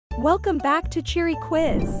Welcome back to Cheery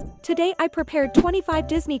Quiz. Today I prepared 25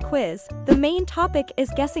 Disney quiz. The main topic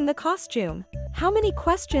is guessing the costume. How many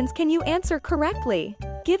questions can you answer correctly?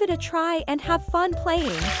 Give it a try and have fun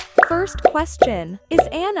playing. First question, is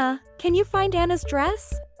Anna? Can you find Anna's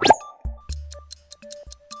dress?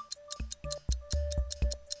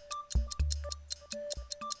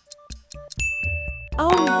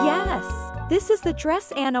 Oh yes, this is the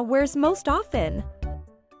dress Anna wears most often.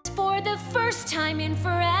 For the first time in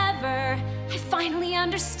forever, I finally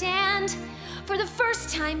understand. For the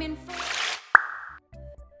first time in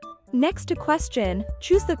Next to question,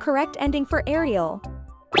 choose the correct ending for Ariel.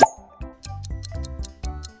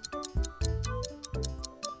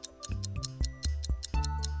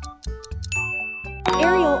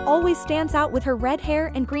 Ariel always stands out with her red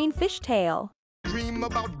hair and green fishtail. Dream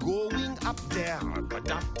about going up there, but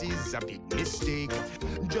that is a big mistake.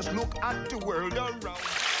 Just look at the world around.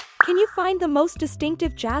 Can you find the most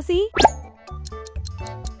distinctive Jazzy?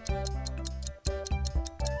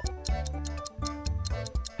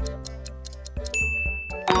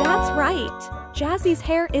 That's right. Jazzy's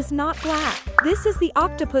hair is not black. This is the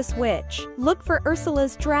Octopus Witch. Look for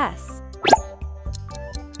Ursula's dress.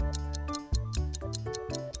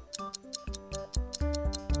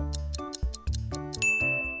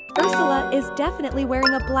 Ursula is definitely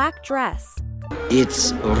wearing a black dress.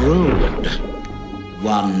 It's rude.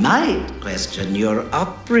 One might question your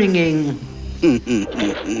upbringing.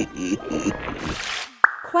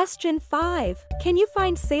 Question 5. Can you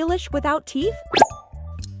find Salish without teeth?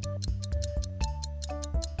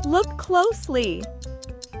 Look closely.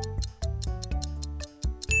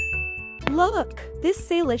 Look, this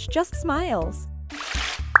Salish just smiles.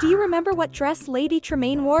 Do you remember what dress Lady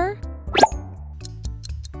Tremaine wore?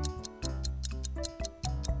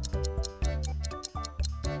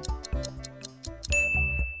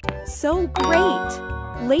 So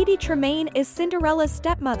great! Lady Tremaine is Cinderella's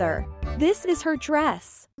stepmother. This is her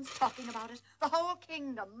dress. Talking about it, the whole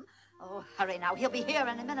kingdom. Oh, hurry now, he'll be here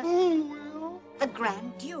in a minute. The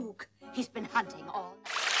Grand Duke. He's been hunting all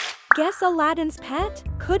night. Guess Aladdin's pet?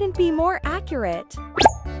 Couldn't be more accurate.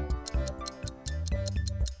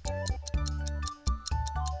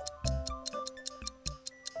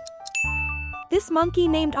 This monkey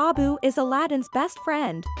named Abu is Aladdin's best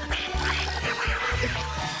friend.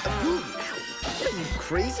 Are you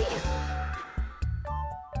crazy?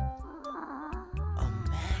 A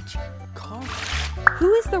magic car.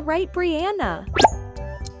 Who is the right Brianna?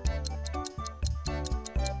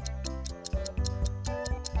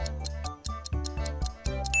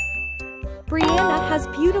 Brianna has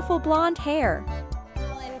beautiful blonde hair.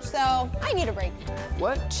 So I need a break.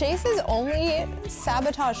 What? Chase has only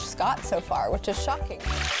sabotaged Scott so far, which is shocking.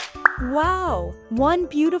 Wow, one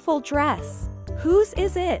beautiful dress. Whose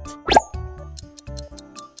is it?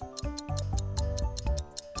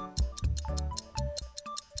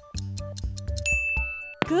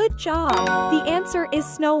 Good job. The answer is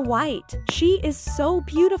Snow White. She is so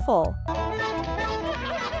beautiful.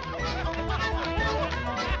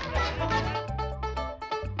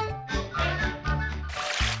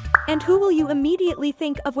 And who will you immediately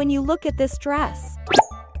think of when you look at this dress?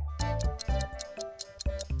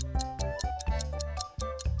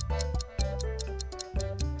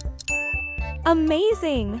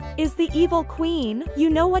 Amazing! Is the evil queen? You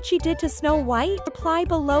know what she did to Snow White? Reply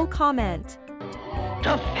below comment.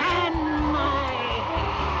 To fan my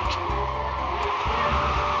heart,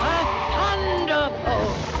 a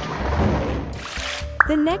thunderbolt.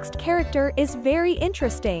 The next character is very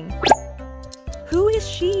interesting. Who is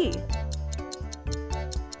she?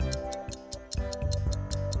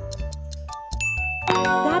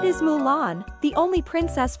 That is Mulan, the only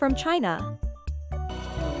princess from China.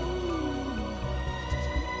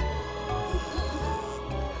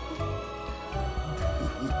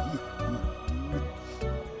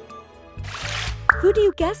 Who do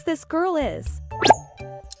you guess this girl is?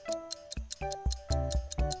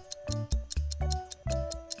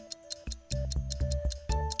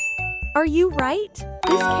 Are you right?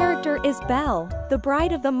 This character is Belle, the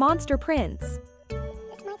bride of the monster prince.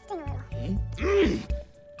 It's my stinger little.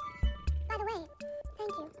 By the way,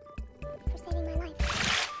 thank you for saving my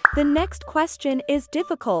life. The next question is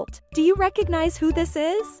difficult. Do you recognize who this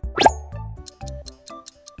is?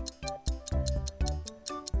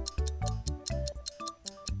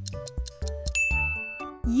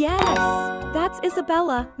 Yes, that's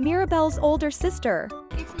Isabella, Mirabelle's older sister.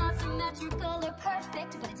 It's not symmetrical or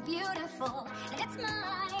perfect, but it's beautiful and it's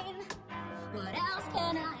mine. What else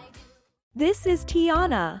can I do? This is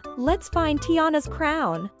Tiana. Let's find Tiana's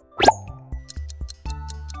crown.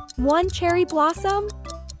 One cherry blossom?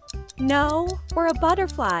 No, or a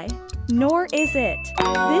butterfly. Nor is it.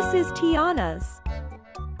 This is Tiana's.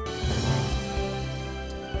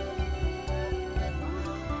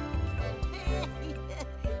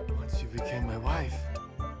 Once you became my wife,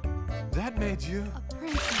 that made you A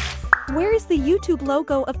princess. Where is the YouTube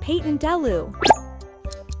logo of Peyton Delu?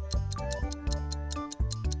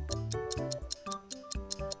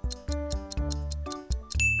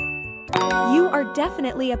 You are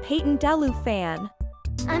definitely a Peyton Delu fan.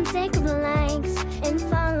 I'm sick of the likes and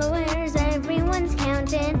followers, everyone's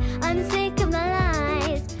counting. I'm sick of the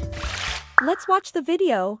lies. Let's watch the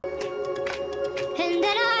video. And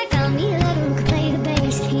then I found me a lover who could play the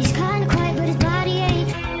bass. He's kinda quiet, but his body ain't.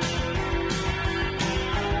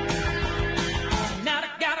 Now I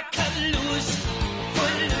gotta cut loose,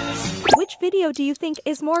 put loose. Which video do you think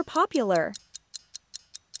is more popular?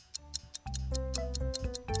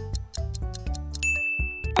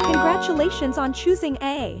 Congratulations on choosing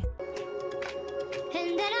A.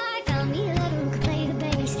 And then I found me a lover who could play the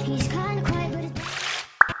bass. He's kinda quiet, but his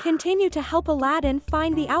Continue to help Aladdin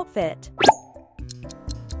find the outfit.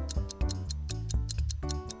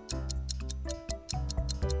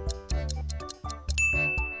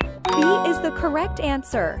 B is the correct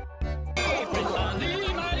answer.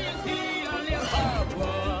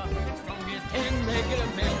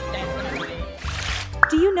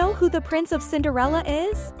 Do you know who the Prince of Cinderella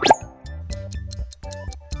is?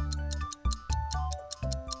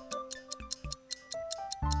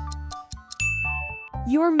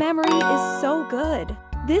 Your memory is so good.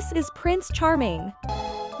 This is Prince Charming.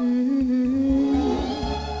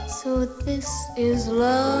 So this is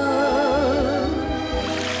love.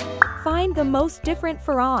 Find the most different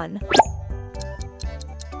Faran.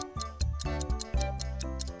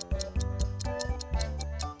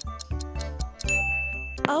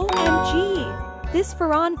 OMG! This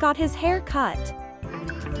Faran got his hair cut.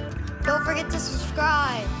 Don't forget to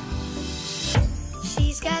subscribe.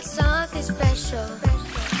 She's got something special.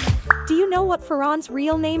 Do you know what Faran's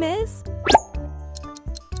real name is?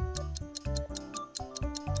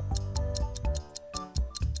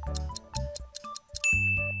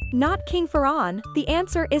 Not King Faran, the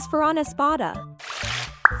answer is Faran Espada.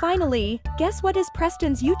 Finally, guess what is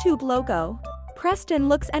Preston's YouTube logo? Preston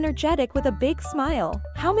looks energetic with a big smile.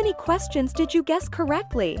 How many questions did you guess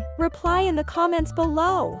correctly? Reply in the comments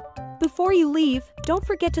below. Before you leave, don't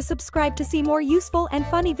forget to subscribe to see more useful and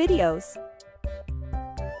funny videos.